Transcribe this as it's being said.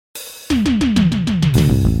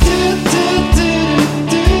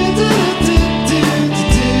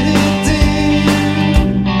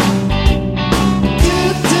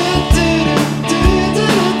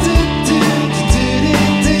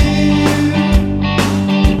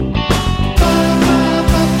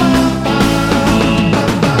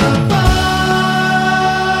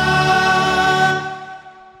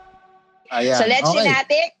Okay,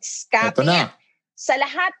 Lechenatics, ito copy. na. Sa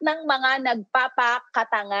lahat ng mga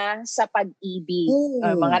nagpapakatanga sa pag-ibig, Ooh.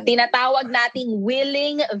 mga tinatawag nating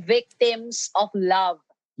willing victims of love.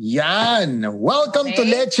 Yan. Welcome to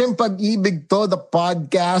Okay. Lechem Pag-ibig to, the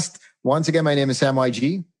podcast. Once again, my name is Sam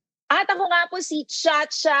YG. At ako nga po si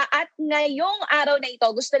Chacha at ngayong araw na ito,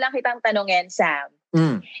 gusto lang kitang tanungin, Sam.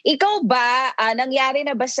 Ikaw ba, nangyari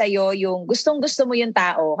na ba sa'yo yung gustong-gusto mo yung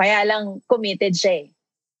tao, kaya lang committed siya eh?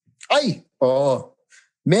 Ay, oo.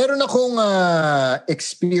 Meron akong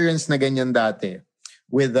experience na ganyan dati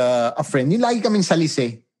with a friend. Yung lagi kaming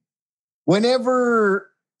salise. Whenever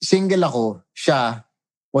single ako, siya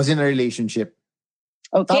was in a relationship.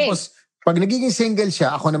 Okay. Tapos, pag nagiging single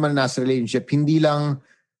siya, ako naman nasa relationship, hindi lang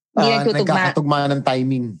nagkakatugma ng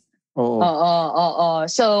timing. Oo.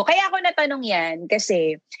 So, kaya ako natanong yan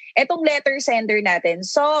kasi etong letter sender natin,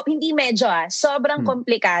 so hindi medyo sobrang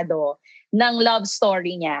komplikado ng love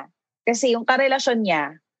story niya. Kasi yung karelasyon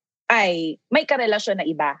niya ay may karelasyon na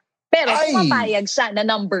iba. Pero pumapayag siya na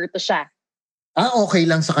number 2 siya. Okay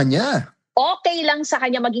lang sa kanya. Okay lang sa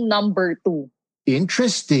kanya maging number 2.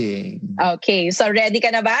 Interesting. Okay, so ready ka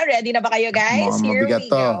na ba? Ready na ba kayo, guys? Here we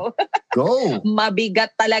go. Go.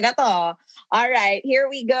 Mabigat talaga to. Alright, here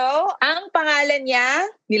we go. Ang pangalan niya,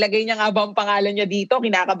 nilagay niya nga ba ang pangalan niya dito?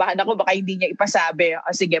 Kinakabahan ako, baka hindi niya ipasabi.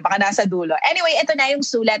 Sige, baka nasa dulo. Anyway, ito na yung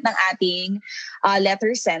sulat ng ating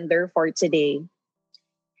letter sender for today.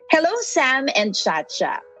 Hello, Sam and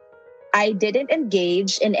Chacha. I didn't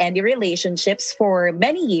engage in any relationships for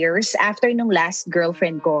many years after nung last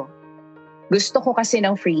girlfriend ko. Gusto ko kasi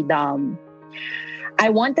ng freedom.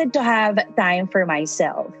 I wanted to have time for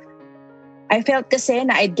myself. I felt kasi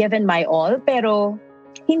na I'd given my all pero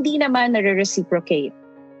hindi naman nare-reciprocate.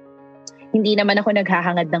 Hindi naman ako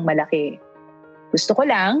naghahangad ng malaki. Gusto ko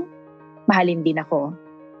lang, mahalin din ako.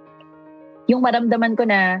 Yung maramdaman ko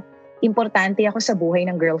na importante ako sa buhay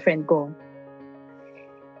ng girlfriend ko.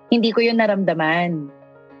 Hindi ko yun naramdaman.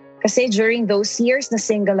 Kasi during those years na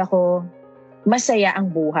single ako, masaya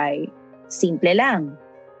ang buhay. Simple lang.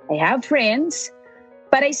 I have friends,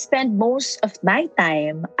 but I spend most of my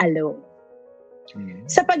time alone.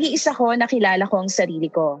 Sa pag-iisa ko, nakilala ko ang sarili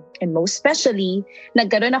ko. And most especially,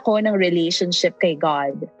 nagkaroon ako ng relationship kay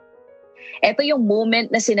God. Ito yung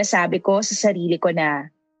moment na sinasabi ko sa sarili ko na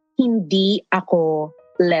hindi ako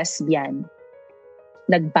lesbian.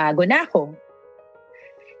 Nagbago na ako.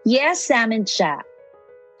 Yes, Sam and Cha,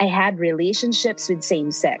 I had relationships with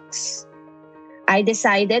same-sex. I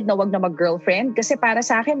decided na wag na mag-girlfriend kasi para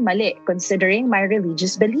sa akin mali considering my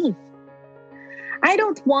religious belief. I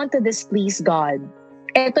don't want to displease God.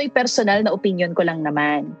 Ito'y personal na opinion ko lang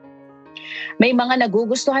naman. May mga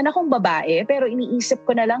nagugustuhan akong babae pero iniisip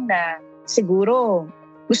ko na lang na siguro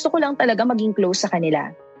gusto ko lang talaga maging close sa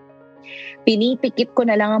kanila. Pinipikit ko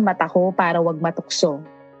na lang ang mata ko para wag matukso.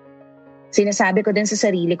 Sinasabi ko din sa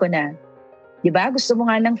sarili ko na, di ba gusto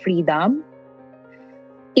mo nga ng freedom?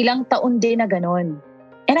 Ilang taon din na ganon.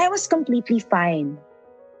 And I was completely fine.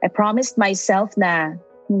 I promised myself na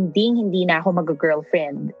hindi na ako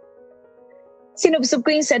mag-girlfriend. Sinubsob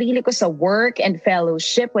ko yung sarili ko sa work and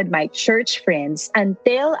fellowship with my church friends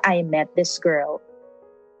until I met this girl.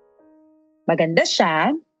 Maganda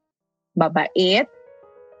siya, mabait.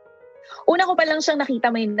 Una ko pa lang siyang nakita,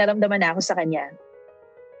 may naramdaman na ako sa kanya.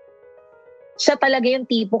 Siya talaga yung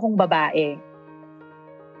tipo kong babae.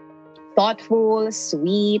 Thoughtful,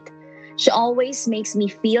 sweet. She always makes me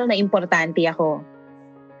feel na importante ako.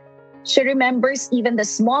 She remembers even the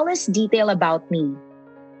smallest detail about me.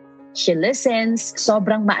 She listens,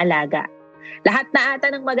 sobrang maalaga. Lahat na ata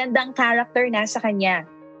ng magandang character nasa kanya.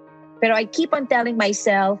 Pero I keep on telling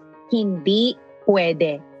myself, hindi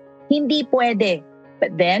pwede. Hindi pwede.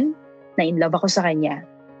 But then, na-inlove ako sa kanya.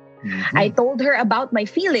 I told her about my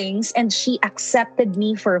feelings and she accepted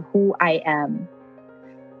me for who I am.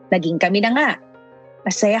 Naging kami na nga.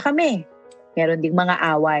 Masaya kami. Meron ding mga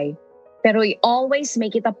away. Pero we always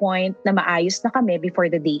make it a point na maayos na kami before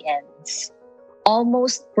the day ends.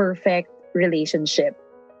 Almost perfect relationship.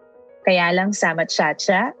 Kaya lang Sam at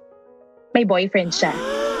Chacha, may boyfriend siya.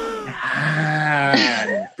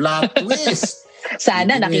 Plot twist!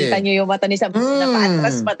 Sana nakita niyo yung mata ni Sam.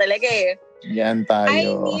 Napaatras pa talaga eh. Yan tayo. I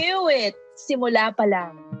knew it. Simula pa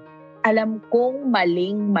lang. Alam kong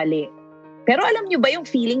maling-mali. Pero alam niyo ba yung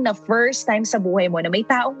feeling na first time sa buhay mo na may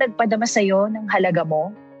taong nagpadama sa'yo ng halaga mo?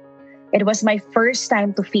 It was my first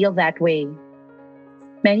time to feel that way.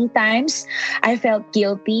 Many times, I felt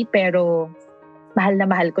guilty pero mahal na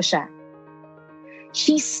mahal ko siya.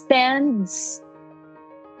 She spends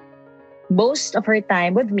most of her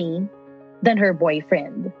time with me than her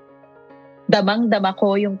boyfriend. Damang-dama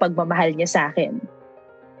ko yung pagmamahal niya sa akin.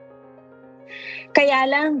 Kaya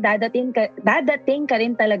lang, dadating ka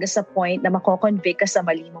rin talaga sa point na mako-convict ka sa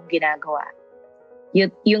mali mong ginagawa.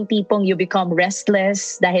 Yung tipong you become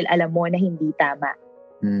restless dahil alam mo na hindi tama.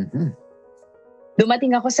 Mm-hmm.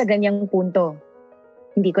 Dumating ako sa ganyang punto.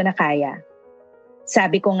 Hindi ko na kaya.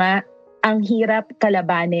 Sabi ko nga, ang hirap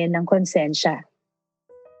kalabanin ng konsensya.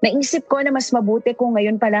 Naisip ko na mas mabuti kung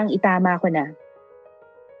ngayon pa lang itama ko na.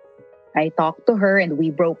 I talked to her and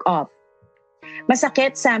we broke up.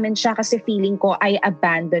 Masakit sa amin siya kasi feeling ko I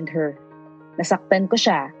abandoned her. Nasaktan ko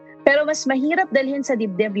siya. Pero mas mahirap dalhin sa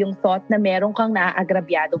dibdib yung thought na meron kang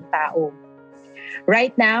naaagrabyadong tao.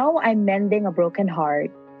 Right now, I'm mending a broken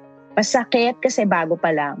heart. Masakit kasi bago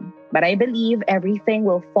pa lang. But I believe everything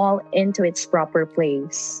will fall into its proper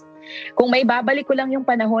place. Kung may babalik ko lang yung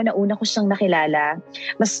panahon na una ko siyang nakilala,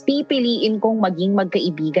 mas pipiliin kong maging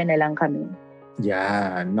magkaibigan na lang kami.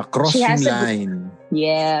 Yan, na-cross yung line.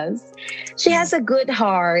 Yes. She has a good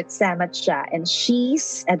heart, Samat siya, and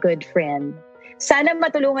she's a good friend. Sana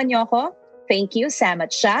matulungan niyo ako. Thank you,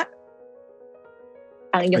 Samat siya.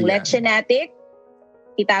 Ang inyong Lechenation,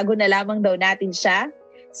 itago na lamang daw natin siya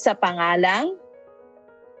sa pangalang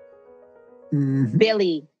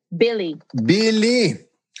Billy.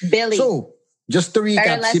 So, just to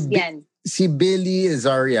recap, si Billy is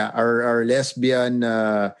our lesbian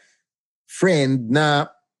friend na,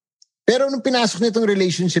 pero nung pinasok niya itong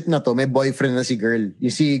relationship na to, may boyfriend na si girl.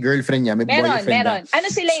 Yung si girlfriend niya, may boyfriend meron. na. Ano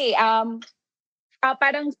sila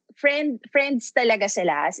parang friends talaga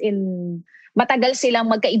sila. As in, matagal silang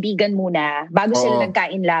magkaibigan muna bago sila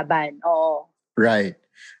nagkainlaban. Oo. Right.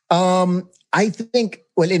 I think,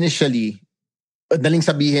 initially, daling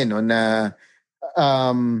sabihin na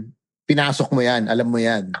pinasok mo yan, alam mo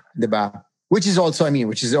yan, di ba? Which is of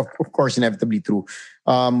course inevitably true.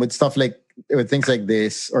 With stuff like, with things like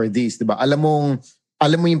this or these, di ba? Alam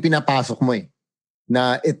mo yung pinapasok mo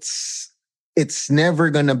na it's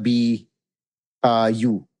never gonna be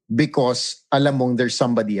you because alam mong there's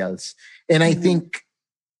somebody else. And I think,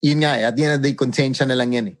 yun nga at the end of the day, konsensya na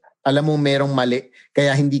lang yan Alam mong merong mali,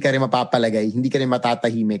 kaya hindi ka rin mapapalagay, hindi ka rin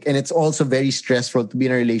matatahimik. And it's also very stressful to be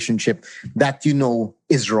in a relationship that you know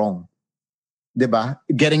is wrong. Diba?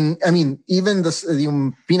 Even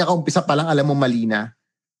yung pinakaumpisa pa lang, alam mo mali na.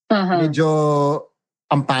 Medyo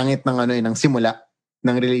ang pangit ng simula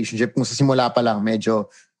ng relationship. Kung sa simula pa lang,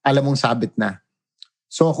 medyo alam mong sabit na.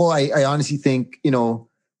 So ako, I honestly think,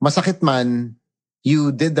 masakit man,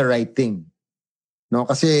 you did the right thing. No?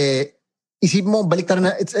 Kasi, isip mo, baliktaran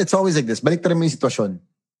na, it's always like this, baliktaran mo yung sitwasyon.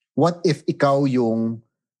 What if ikaw yung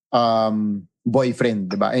boyfriend,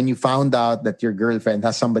 diba? And you found out that your girlfriend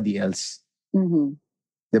has somebody else. Mm-hmm.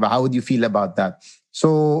 Diba? How would you feel about that?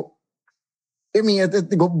 So, it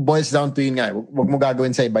boils down to yun nga. Huwag mo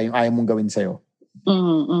gagawin sa iba yung ayaw mong gawin sa'yo.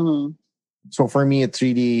 Mm-hmm. So for me, it's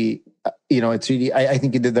really, I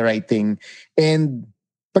think you did the right thing. And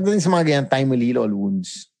pagdating sa mga ganyan, time will heal all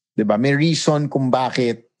wounds. Diba? May reason kung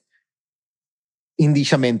bakit hindi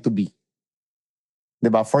siya meant to be.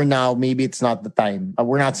 Diba? For now, maybe it's not the time.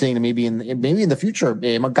 We're not saying maybe in the future,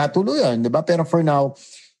 magkatuluyan, diba? Pero for now,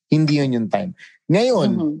 hindi yun yung time.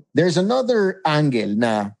 Ngayon, there's another angle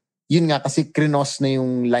na, yun nga, kasi krinos na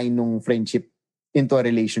yung line ng friendship into a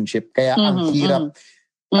relationship. Kaya ang hirap.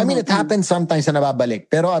 It happens sometimes na nababalik.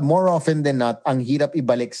 Pero more often than not, ang hirap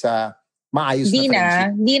ibalik sa maayos na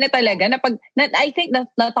friendship. Hindi na talaga. I think na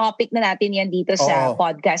topic na natin yan dito sa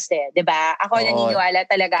podcast diba? Ako naniniwala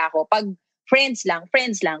talaga ako. Pag friends lang.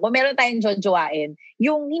 Kung meron tayong jojowain,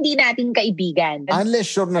 yung hindi natin kaibigan. Unless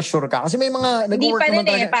sure na sure ka. Kasi may mga nag-work naman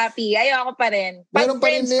talaga. Hindi pa rin papi. Ayoko pa rin. Pag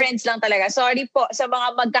friends lang talaga. Sorry po sa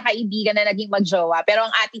mga magkakaibigan na naging magjowa. Pero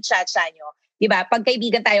ang ati-chat-chat nyo, diba? Pag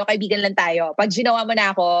kaibigan lang tayo. Pag ginawa mo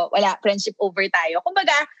na ako, wala, friendship over tayo.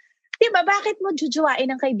 Kumbaga, diba, bakit mo jujuwain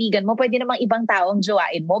ang kaibigan mo? Pwede namang ibang tao ang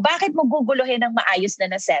juwain mo. Bakit mo guguluhin ng maayos na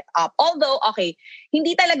set up? Although, okay,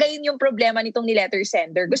 hindi talaga yun yung problema nitong ni letter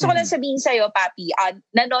sender. Gusto ko lang sabihin sa'yo, Papi,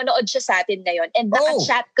 nanonood siya sa atin ngayon and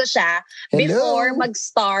naka-chat ko siya before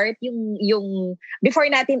mag-start yung before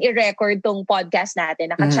natin i-record tong podcast natin.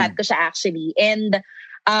 Naka-chat ko siya actually. And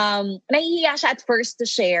nahihiya siya at first to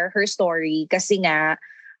share her story kasi nga,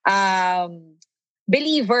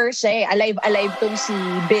 believer siya alive tong si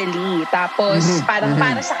Billy. Tapos parang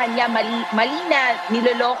para sa kanya mali na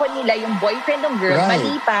niloloko nila yung boyfriend ng girl. Right.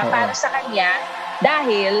 Mali pa para sa kanya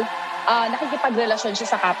dahil nakikipagrelasyon siya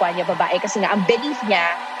sa kapwa niya babae kasi nga ang belief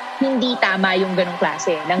niya hindi tama yung ganong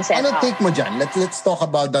klase ng setup. Ano take mo dyan? Let's talk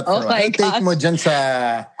about that for a while. Ano take mo dyan sa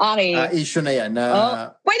issue na yan?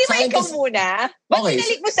 Pwede ba ikaw muna? Ba't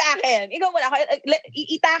pinalik mo sa akin? Ikaw muna.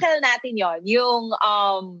 Itakal natin yon yung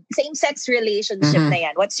same-sex relationship na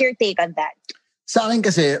yan. What's your take on that? Sa akin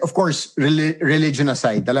kasi, of course, religion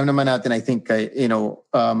aside, alam naman natin, I think,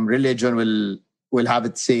 religion will have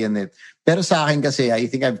its say in it. Pero sa akin kasi, I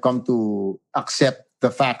think I've come to accept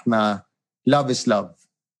the fact na love is love.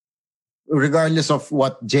 Regardless of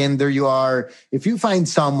what gender you are, if you find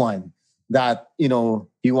someone that,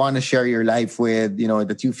 you want to share your life with,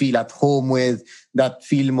 that you feel at home with, that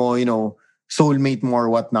feel mo, soulmate mo or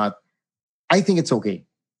whatnot, I think it's okay.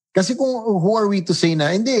 Kasi who are we to say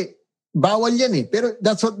na, hindi, bawal yan eh. Pero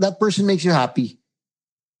that's what that person makes you happy.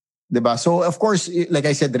 Diba? So, of course, like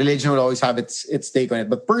I said, religion will always have its take on it.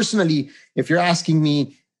 But personally, if you're asking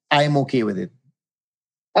me, I'm okay with it.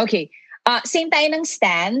 Okay. Same tayo ng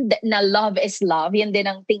stand na love is love. Yan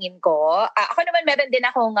din ang tingin ko. Ako naman meron din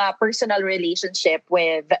akong personal relationship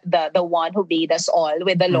with the one who made us all,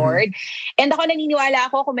 with the Lord. And ako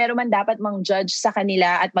naniniwala ako kung meron man dapat mang judge sa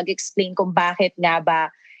kanila at mag-explain kung bakit nga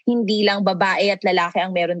ba hindi lang babae at lalaki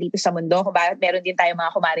ang meron dito sa mundo, kung bakit meron din tayo mga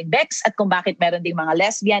kumaring Bex at kung bakit meron din mga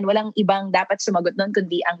lesbian. Walang ibang dapat sumagot nun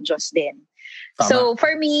kundi ang Diyos din. Tama. So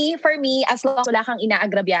for me, as long as wala kang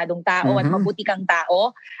inaagrabyadong tao at mabuti kang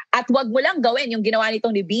tao, at wag mo lang gawin yung ginawa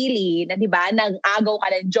nitong ni Billy, na 'di ba, nag-agaw ka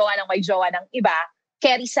ng jowa ng may jowa ng iba,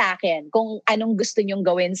 carry sa akin kung anong gusto nyong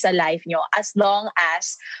gawin sa life nyo, as long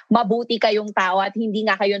as mabuti kayong tao at hindi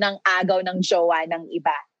nga kayo nang agaw ng jowa ng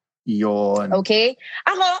iba. Yon. Okay?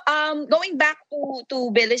 Ako, going back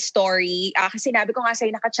to Billy's story, kasi sinabi ko nga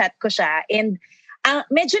sa'yo, nakachat ko siya, and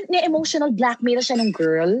medyo emotional blackmail siya ng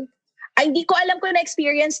girl. Ay, hindi ko alam kung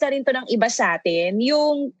na-experience na rin to ng iba sa atin.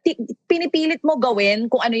 Yung pinipilit mo gawin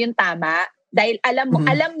kung ano yung tama, dahil alam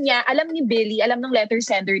ni Billy, alam ng letter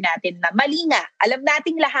sender natin na mali nga. Alam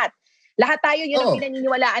nating lahat. Lahat tayo, yun ang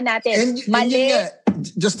pinaniniwalaan natin. And mali.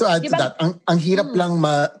 Just to add to that, ang hirap lang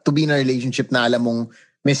to be in a relationship na alam mong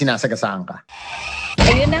may sinasagasaan ka.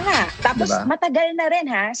 Ayun na nga. Tapos matagal na rin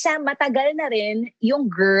matagal na rin yung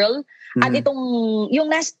girl at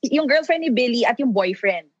yung girlfriend ni Billy at yung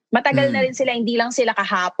boyfriend. Matagal na rin sila, hindi lang sila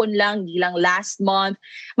kahapon lang, hindi lang last month.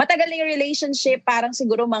 Matagal na yung relationship, parang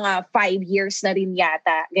siguro mga 5 years na rin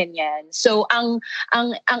yata, ganyan. So ang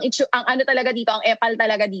ano talaga dito, ang epal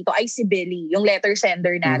talaga dito ay si Billy, yung letter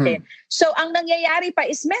sender natin. So ang nangyayari pa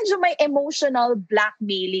is medyo may emotional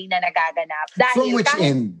blackmailing na nagaganap. Dahil from which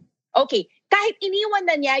end? Okay, kahit iniwan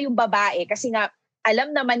na niya yung babae, kasi nga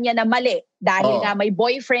alam naman niya na mali, dahil nga may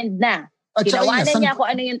boyfriend na. Ginawa na niya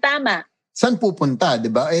kung ano yung tama. Saan pupunta, di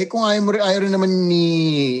ba? Kung ayaw rin naman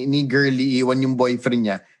ni girlie iwan yung boyfriend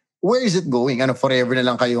niya, where is it going? Forever na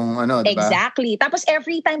lang kayong di ba? Exactly. Tapos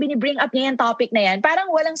every time binibring up niya yung topic na yan, parang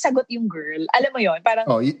walang sagot yung girl. Alam mo yon, parang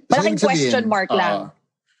malaking question mark lang.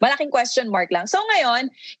 Malaking question mark lang. So ngayon,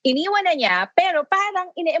 iniwan na niya, pero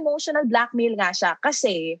parang ine-emotional blackmail nga siya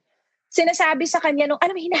kasi sinasabi sa kanya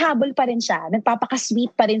hinahabol pa rin siya,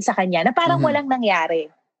 nagpapaka-sweet pa rin sa kanya na parang walang nangyari.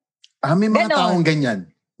 May mga taong ganyan.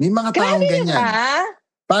 May mga taong ganyan.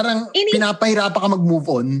 Parang pinapahirapan ka mag-move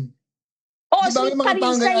on. Diba, sweet pa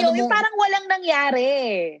rin sa'yo. Yung parang walang nangyari.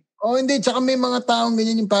 Hindi. Tsaka may mga taong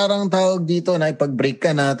ganyan yung parang tawag dito na ipag-break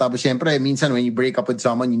ka na. Tapos syempre, minsan when you break up with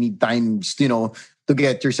someone, you need time, to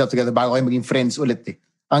get yourself together bago kayo maging friends ulit eh.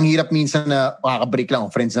 Ang hirap minsan na makaka-break lang,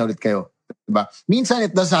 friends na ulit kayo. Diba? Minsan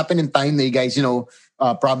it does happen in time na you guys,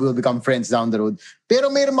 probably will become friends down the road. Pero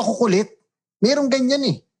mayroong makukulit. Mayroong ganyan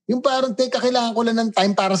eh. Yung parang, kailangan ko lang ng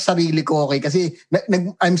time para sa sarili ko, okay? Kasi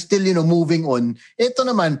I'm still, moving on. Ito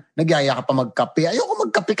naman, nagyaya ka pa magkape. Ayoko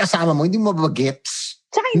magkape kasama mo, hindi mo mabagets.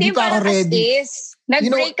 Tsaka hindi pa ako ready.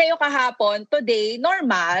 Nag-break kayo kahapon, today,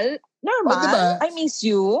 normal. Diba? I miss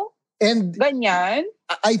you. And ganyan.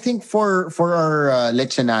 I think for our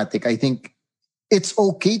Lechenation, I think it's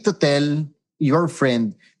okay to tell your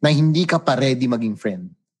friend na hindi ka pa ready maging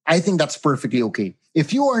friend. I think that's perfectly okay.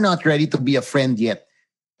 If you are not ready to be a friend yet,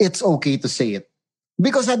 it's okay to say it.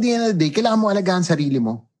 Because at the end of the day, kailangan mo alagaan sarili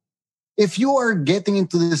mo. If you are getting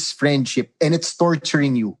into this friendship and it's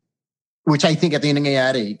torturing you, which I think ito yung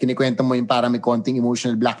nangyayari, kinikwento mo yung parang may konting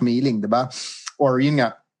emotional blackmailing, diba? Or yun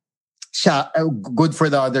nga, siya, good for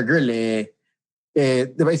the other girl,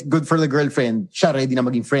 diba? Good for the girlfriend, siya ready na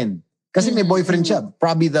maging friend. Kasi may boyfriend siya.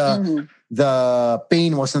 Probably the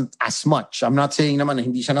pain wasn't as much. I'm not saying naman na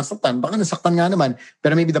hindi siya nasaktan. Baka nasaktan nga naman.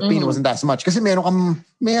 Pero maybe the pain wasn't as much. Kasi may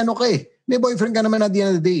boyfriend ka naman at the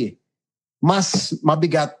end of the day. Mas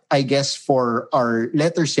mabigat, I guess, for our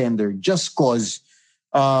letter sender just cause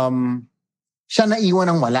siya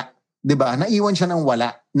naiwan ng wala. Diba? Naiwan siya ng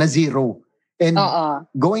wala. Na zero. And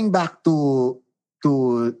going back to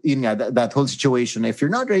yun nga, that whole situation, if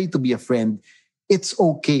you're not ready to be a friend, it's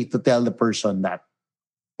okay to tell the person that.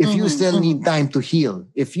 If you still need time to heal,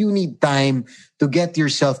 if you need time to get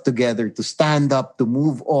yourself together, to stand up, to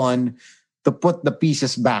move on, to put the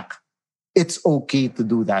pieces back, it's okay to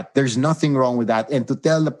do that. There's nothing wrong with that. And to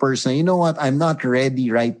tell the person, you know what, I'm not ready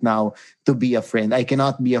right now to be a friend. I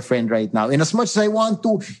cannot be a friend right now. And as much as I want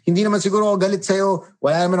to, hindi naman siguro ako galit sa'yo,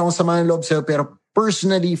 wala naman akong sama ng loob sa'yo, pero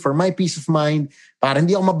personally, for my peace of mind, para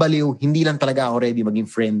hindi ako mabaliw, hindi lang talaga ako ready maging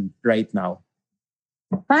friend right now.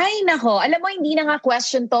 Ay, nako. Alam mo, hindi na nga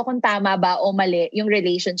question to kung tama ba o mali yung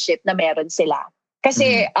relationship na meron sila.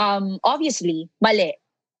 Kasi, obviously, mali.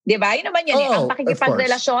 Diba? Yun naman yun. Ang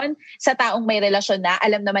pakikipagrelasyon sa taong may relasyon na,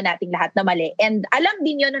 alam naman nating lahat na mali. And alam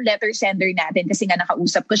din yun ng letter sender natin kasi nga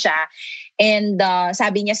nakausap ko siya. And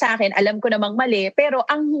sabi niya sa akin, alam ko namang mali, pero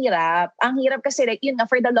ang hirap kasi like, yun nga,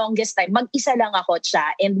 for the longest time, mag-isa lang ako siya.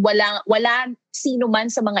 And wala sino man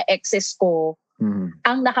sa mga exes ko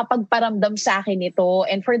ang nakapagparamdam sa akin nito.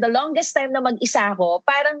 And for the longest time na mag-isa ako,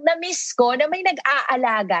 parang na-miss ko na may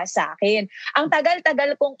nag-aalaga sa akin. Ang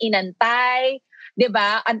tagal-tagal kong inantay, 'di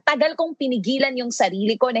ba? Ang tagal kong pinigilan yung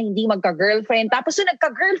sarili ko na hindi magka-girlfriend. Tapos nung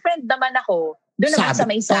nagka-girlfriend naman ako, doon naman sa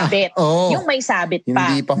may sabit. Yung may sabit pa.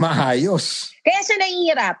 Hindi pa maayos. Kaya siya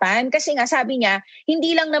nahihirapan kasi nga sabi niya,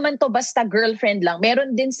 hindi lang naman to basta girlfriend lang.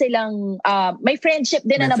 Meron din silang, may friendship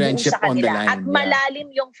din na nabuo sa kanila. At malalim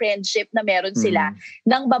yung friendship na meron sila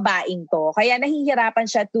ng babaeng to. Kaya nahihirapan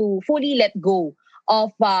siya to fully let go of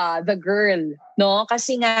the girl, no?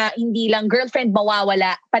 Kasi nga hindi lang girlfriend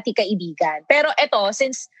mawawala, pati kaibigan. Pero eto,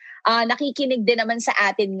 since nakikinig din naman sa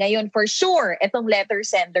atin ngayon for sure itong letter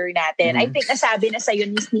sender natin. I think nasabi na sa'yo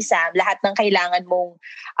ni Sam lahat ng kailangan mong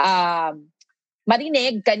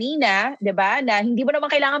marinig kanina, 'di ba? Na hindi mo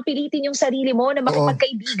naman kailangan pilitin yung sarili mo na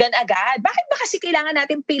makipagkaibigan agad. Bakit ba kasi kailangan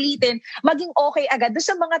natin pilitin maging okay agad doon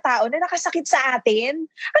sa mga tao na nakasakit sa atin?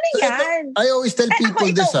 Ano 'yan? I always tell people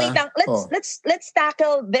this. Wait lang. Let's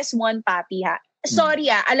tackle this one, Papi, ha. Sorry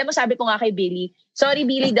alam mo sabi ko nga kay Billy, sorry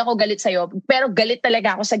Billy, di ako galit sa'yo, pero galit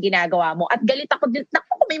talaga ako sa ginagawa mo. At galit ako din,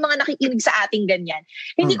 kung may mga nakikinig sa ating ganyan.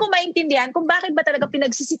 Hindi ko maintindihan kung bakit ba talaga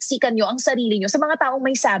pinagsisiksikan nyo ang sarili nyo sa mga taong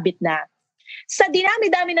may sabit na. Sa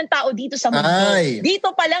dinami-dami ng tao dito sa mundo, dito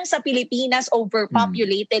pa lang sa Pilipinas,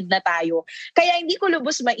 overpopulated na tayo. Kaya hindi ko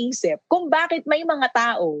lubos maisip kung bakit may mga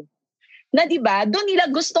tao na diba, doon nila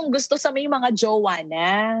gustong-gusto sa may mga jowa na.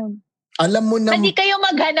 Alam mo na... Hindi kayo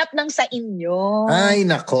maghanap ng sa inyo. Ay,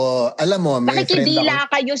 nako. Alam mo, may nakikidila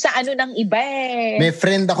kayo sa ano ng iba eh. May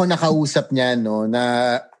friend ako nakausap niya, no,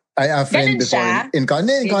 na... a friend ganun before. Siya? In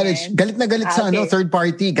college. Galit na galit sa third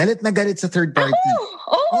party. Galit na galit sa third party.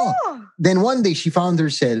 Then one day, she found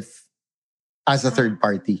herself as a third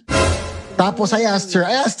party. Tapos I asked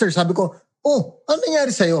her, sabi ko, ano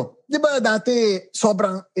nangyari sa'yo? Di ba dati,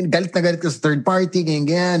 sobrang galit na galit ka sa third party,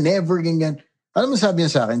 ganyan, never, ganyan. Alam mo sabi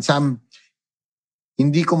niya sa akin, Sam,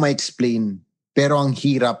 hindi ko ma-explain, pero ang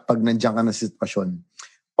hirap pag nandiyan ka na sitwasyon.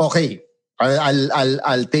 Okay,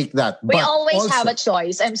 I'll take that. We always have a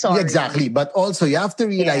choice. I'm sorry. Exactly. But also, you have to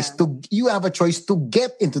realize you have a choice to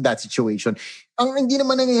get into that situation. Ang hindi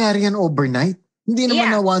naman nangyayari yan overnight. Hindi naman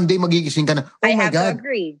na one day magigising ka na, I my have God. to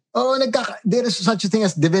agree. There is such a thing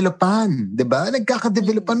as developan. Diba?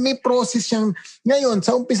 Nagkaka-developan. May process yang ngayon,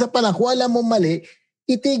 sa umpisa pa lang, kung alam mo mali,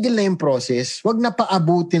 itigil na yung process. Huwag na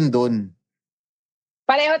paabutin doon.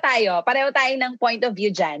 Pareho tayo ng point of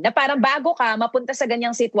view dyan, na parang bago ka mapunta sa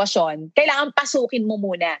ganyang sitwasyon, kailangan pasukin mo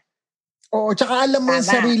muna. Oo, tsaka alam mo yung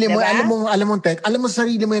sarili mo, diba? alam mo sa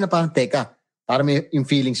sarili mo yun na parang, teka, parang yung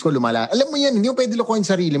feelings ko lumala. Alam mo yan, hindi mo pwede lukuhin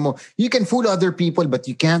sarili mo. You can fool other people, but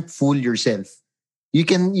you can't fool yourself. You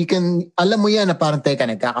can, alam mo yan na parang, teka,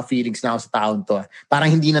 nagkaka-feelings na ako sa taon to.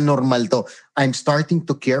 Parang hindi na normal to. I'm starting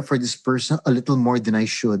to care for this person a little more than I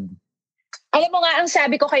should. Alam mo nga, ang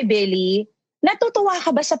sabi ko kay Billy, natutuwa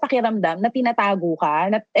ka ba sa pakiramdam na tinatago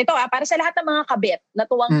ka? Ito para sa lahat ng mga kabit na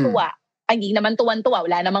tuwang-tuwa. Hindi naman tuwan-tuwa.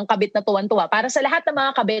 Wala namang kabit na tuwan-tuwa. Para sa lahat ng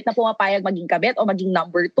mga kabit na pumapayag maging kabit o maging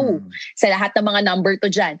number 2. Sa lahat ng mga number 2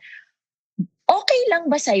 dyan. Okay lang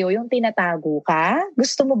ba sa'yo yung tinatago ka?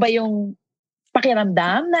 Gusto mo ba yung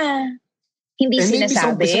pakiramdam na hindi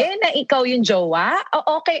sinasabi na ikaw yung jowa?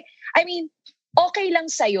 O okay. I mean, okay lang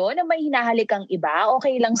sa'yo na may hinahalik ang iba?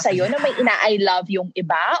 Okay lang sa'yo na may ina-I love yung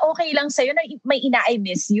iba? Okay lang sa'yo na may ina-I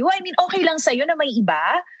miss you? I mean, okay lang sa'yo na may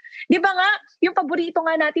iba? Di ba nga, yung paborito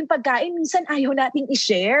nga natin pagkain, minsan ayaw nating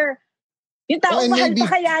i-share. Yung taong mahal pa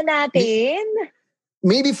kaya natin?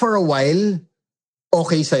 Maybe for a while,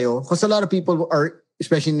 okay sa'yo. Because a lot of people are,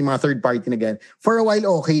 especially yung mga third party na ganyan, for a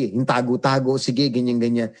while okay. Yung tago-tago, sige,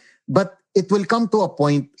 ganyan-ganyan. But it will come to a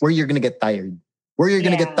point where you're gonna get tired. Where you're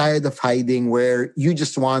going to get tired of hiding, where you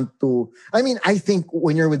just want to... I mean, I think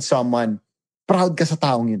when you're with someone, proud ka sa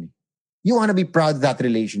taong yun. You want to be proud of that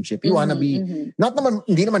relationship. You want to be... Not naman,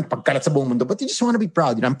 hindi naman pagkalat sa buong mundo, but you just want to be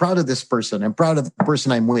proud. I'm proud of this person. I'm proud of the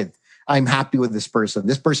person I'm with. I'm happy with this person.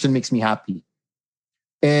 This person makes me happy.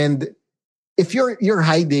 And if you're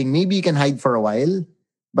hiding, maybe you can hide for a while.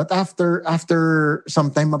 But after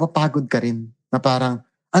some time, mapapagod ka rin. Na parang,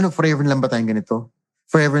 forever lang ba tayong ganito?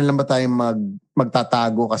 Forever lang ba tayong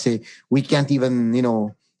magtatago kasi we can't even,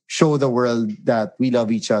 show the world that we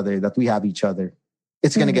love each other, that we have each other.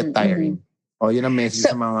 It's gonna get tiring. Yun ang message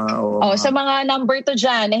sa mga... sa mga number 2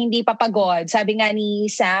 dyan na hindi papagod. Sabi nga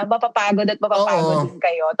ni Sam, mapapagod at mapapagod din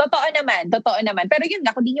kayo. Totoo naman. Pero yun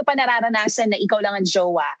nga, kung di nyo pa nararanasan na ikaw lang ang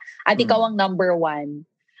jowa at ikaw ang number 1,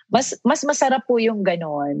 mas masarap po yung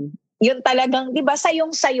ganon. Yun talagang, di ba,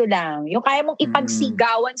 sayong-sayo lang. Yung kaya mong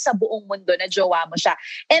ipagsigawan sa buong mundo na jowa mo siya.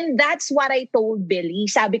 And that's what I told Billy.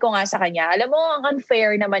 Sabi ko nga sa kanya, alam mo, ang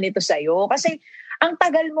unfair naman ito sa'yo. Kasi ang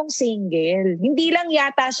tagal mong single. Hindi lang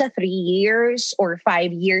yata siya 3 years or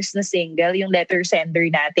 5 years na single, yung letter sender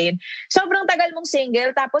natin. Sobrang tagal mong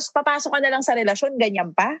single, tapos papasok ka na lang sa relasyon, ganyan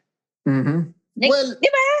pa. Well,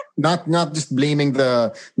 diba? Not just blaming the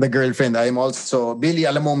girlfriend. I'm also, Billy,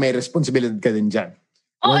 alam mo, may responsibility ka din dyan.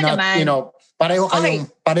 Oo naman. Pareho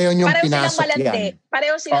niyong pinasok yan.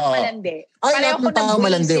 Pareho silang malandi. Ay, lahat ng tao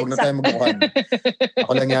malandi. Huwag na tayo magbukan.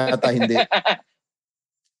 Ako lang yata, hindi.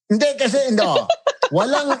 Hindi, kasi,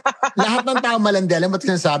 walang, lahat ng tao malandi. Alam mo ba't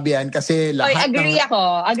sinasabi yan? Kasi lahat agree ako.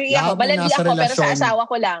 Malandi ako, pero sa asawa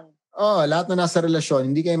ko lang. Lahat na nasa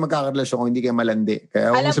relasyon, hindi kayo magkakarelasyon kung hindi kayo malandi.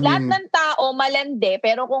 Kaya lahat ng tao malandi,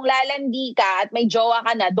 pero kung lalandi ka at may jowa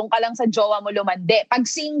ka na, doon ka lang sa jowa mo lumandi. Pag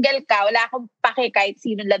single ka, wala akong pake kahit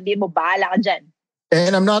sino landi mo, bahala ka dyan.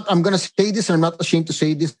 And I'm gonna say this, and I'm not ashamed to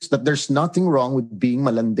say this, that there's nothing wrong with being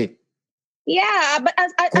malandi. Yeah, but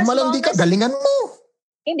kung malandi ka, galingan mo.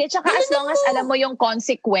 Hindi, tsaka as long as alam mo yung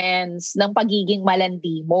consequence ng pagiging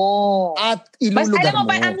malandi mo. At ilulugar mo.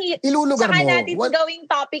 Ilulugar mo. Saka natin gawing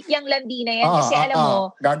topic yung landi na yan. Kasi alam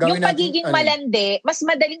mo, yung pagiging malandi, mas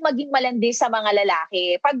madaling maging malandi sa mga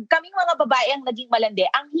lalaki. Pag kaming mga babae ang naging malandi,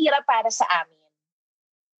 ang hirap para sa amin.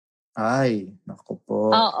 Ay, naku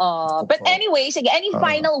po. But anyway, sige, any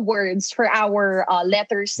final words for our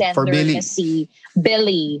letter sender na si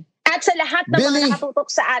Billy? At sa lahat ng mga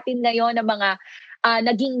nakatutok sa atin ngayon, ng mga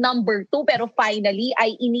naging number 2 pero finally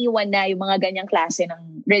ay iniwan na yung mga ganyang klase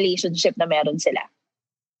ng relationship na meron sila.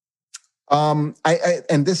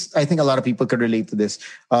 And this, I think a lot of people could relate to this.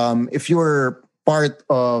 If you're part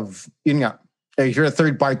of, if you're a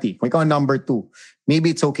third party, kung ikaw number 2,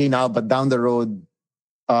 maybe it's okay now, but down the road,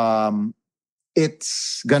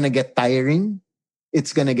 it's gonna get tiring,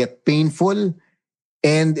 it's gonna get painful,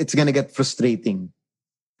 and it's gonna get frustrating.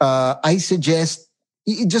 I suggest,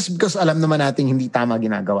 just because alam naman natin hindi tama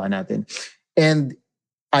ginagawa natin. And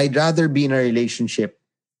I'd rather be in a relationship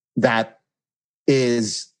that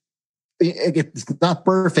is, it's not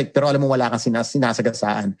perfect, pero alam mo wala kang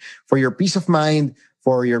sinasagasaan. For your peace of mind,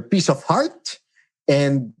 for your peace of heart,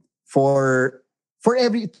 and for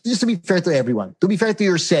just to be fair to everyone. To be fair to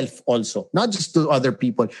yourself also. Not just to other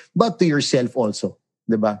people, but to yourself also.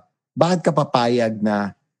 Diba? Bakit ka papayag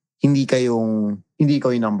na hindi ikaw yung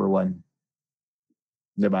number 1?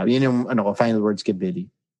 Diba? Yun yung final words kay Billy.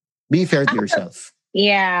 Be fair to yourself.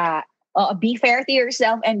 Yeah. Be fair to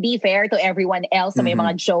yourself and be fair to everyone else na may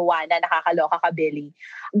mga jowa na nakakaloka ka, Billy.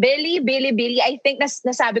 Billy, I think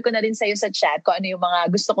nasabi ko na rin sa'yo sa chat kung ano yung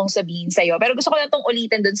mga gusto kong sabihin sa'yo. Pero gusto ko lang itong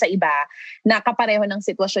ulitin dun sa iba na kapareho ng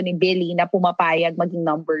sitwasyon ni Billy na pumapayag maging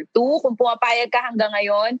number 2. Kung pumapayag ka hanggang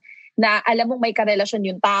ngayon na alam mong may karelasyon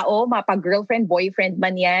yung tao, mapag-girlfriend, boyfriend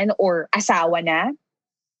man yan, or asawa na,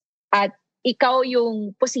 at ikaw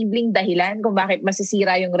yung posibleng dahilan kung bakit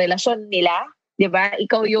masisira yung relasyon nila, di ba?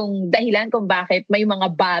 Ikaw yung dahilan kung bakit may mga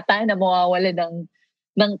bata na mawawala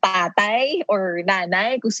ng tatay or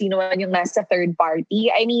nanay, kung sino man yung nasa third party.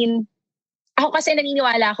 I mean, ako kasi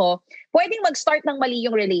naniniwala ko, pwedeng mag-start ng mali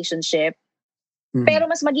yung relationship, pero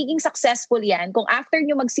mas magiging successful yan kung after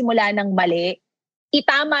nyo magsimula ng mali,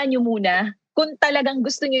 itama nyo muna. Kung talagang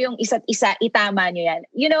gusto nyo yung isa't isa, itama nyo yan.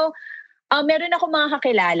 Meron ako mga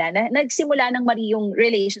kakilala na nagsimula ng mali yung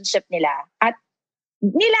relationship nila at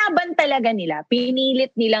nilaban talaga nila,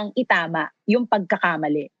 pinilit nilang itama yung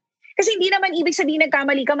pagkakamali. Kasi hindi naman ibig sabihin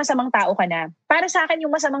nagkamali ka, masamang tao ka na. Para sa akin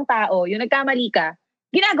yung masamang tao, yung nagkamali ka,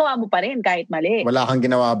 ginagawa mo pa rin kahit mali. Wala kang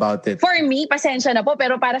ginawa about it. For me, pasensya na po,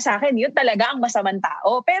 pero para sa akin, yun talaga ang masamang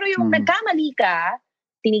tao. Pero yung nagkamali ka,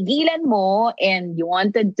 tinigilan mo and you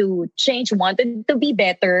wanted to change, wanted to be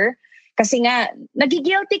better, kasi nga,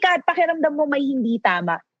 nagigilty ka at pakiramdam mo may hindi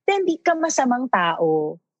tama, then hindi ka masamang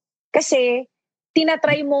tao. Kasi,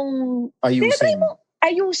 tinatry mong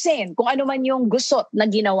ayusin kung ano man yung gusot na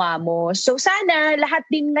ginawa mo. So sana, lahat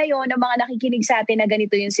din ngayon ng mga nakikinig sa atin na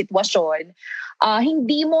ganito yung sitwasyon,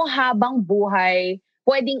 hindi mo habang buhay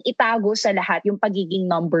pwedeng itago sa lahat yung pagiging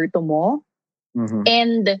number 2 mo. Mhm.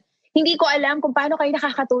 And hindi ko alam kung paano kayo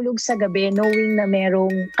nakakatulog sa gabi knowing na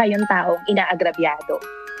merong kayong taong inaagrabyado.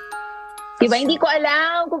 Diba? Hindi ko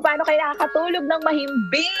alam kung paano kayo nakakatulog ng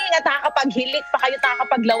mahimbing at nakakapaghilik pa kayo,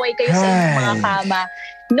 nakakapaglaway kayo sa inyong mga kama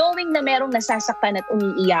knowing na merong nasasaktan at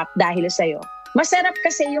umiiyak dahil sa'yo. Masarap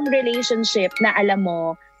kasi yung relationship na alam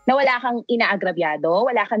mo na wala kang inaagrabyado,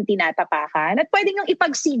 wala kang tinatapakan, at pwede ngang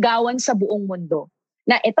ipagsigawan sa buong mundo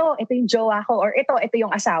na ito yung jowa ko, or ito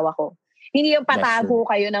yung asawa ko. Hindi yung patago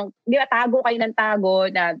kayo ng, hindi tago kayo ng tago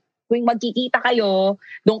na tuwing magkikita kayo,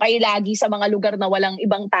 doon kayo lagi sa mga lugar na walang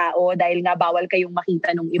ibang tao dahil nga bawal kayong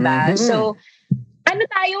makita ng iba. So, ano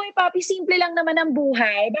tayo papi, simple lang naman ang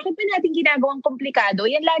buhay. Bakit ba natin ginagawang komplikado?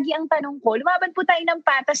 Yan lagi ang tanong ko. Lumaban po tayo ng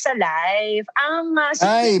patas sa life.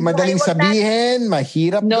 Madaling sabihin,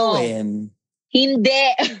 mahirap gawin. Hindi.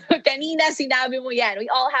 Kanina sinabi mo yan. We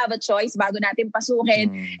all have a choice bago natin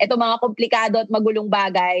pasukin ito mga komplikado at magulong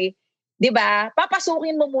bagay. 'Di ba?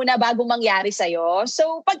 Papasukin mo muna bago mangyari sa'yo.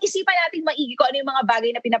 So, pag-isipan natin maigi kung ano yung mga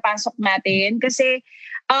bagay na pinapasok natin. Kasi,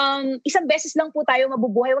 isang beses lang po tayo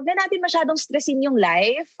mabubuhay. Huwag na natin masyadong stressin yung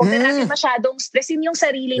life. Huwag na natin masyadong stressin yung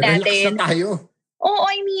sarili natin. Relax na tayo. Oo,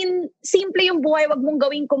 I mean, simple yung buhay. Huwag mong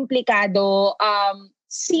gawing komplikado.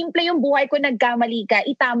 Simple yung buhay. Kung nagkamali ka,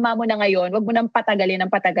 itama mo na ngayon. Huwag mo nang patagalin.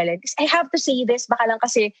 Because I have to say this, baka lang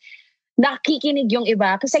kasi nakikinig yung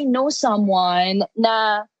iba. Kasi I know someone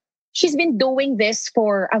na she's been doing this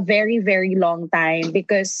for a very, very long time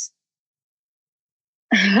because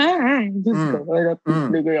no,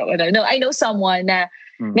 I know someone na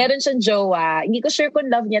meron siyang jowa. Hindi ko sure kung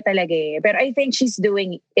love niya talaga eh. Pero I think she's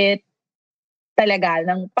doing it talaga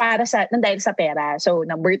nang dahil sa pera. So,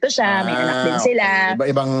 number 2 siya, may anak din sila. Okay.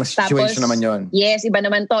 Iba-ibang situation naman yon. Yes, iba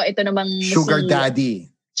naman to. Ito namang Sugar daddy.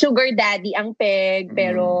 Sugar daddy ang peg.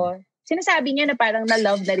 Pero sinasabi niya na parang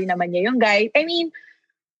na-love na rin naman niya yung guy. I mean,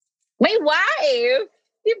 may wife,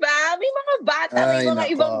 diba? May mga bata, may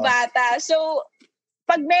mga ibang bata. So,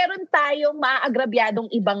 pag meron tayong maagrabyadong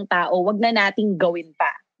ibang tao, wag na nating gawin pa.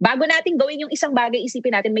 Bago nating gawin yung isang bagay,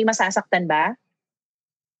 isipin natin, may masasaktan ba?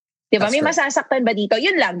 Diba? May masasaktan ba dito?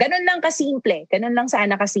 Yun lang. Ganun lang kasimple. Ganun lang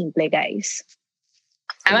sana kasimple, guys.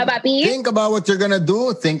 Tama ba, Pi? Think about what you're gonna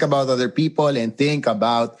do. Think about other people and think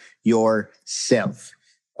about yourself.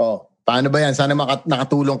 Oh. Paano ba yan? Sana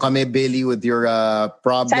nakatulong kami, Billy, with your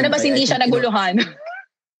problem. Sana mas hindi siya naguluhan.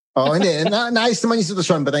 Hindi. Naayos naman yung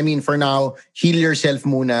sitwasyon. But I mean, for now, heal yourself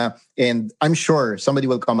muna. And I'm sure somebody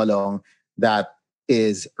will come along that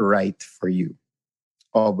is right for you.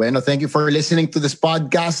 Bueno, thank you for listening to this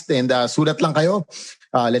podcast. And sulat lang kayo.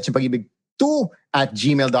 Let's yung pag-ibig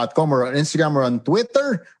 2@gmail.com or on Instagram or on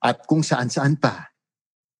Twitter at kung saan-saan pa.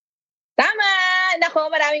 Tama!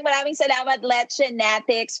 Nako, maraming salamat,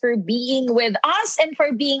 Lechenatics, for being with us and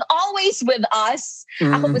for being always with us.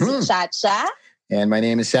 Ako po si Chacha. And my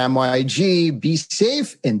name is Sam YG. Be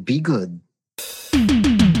safe and be good.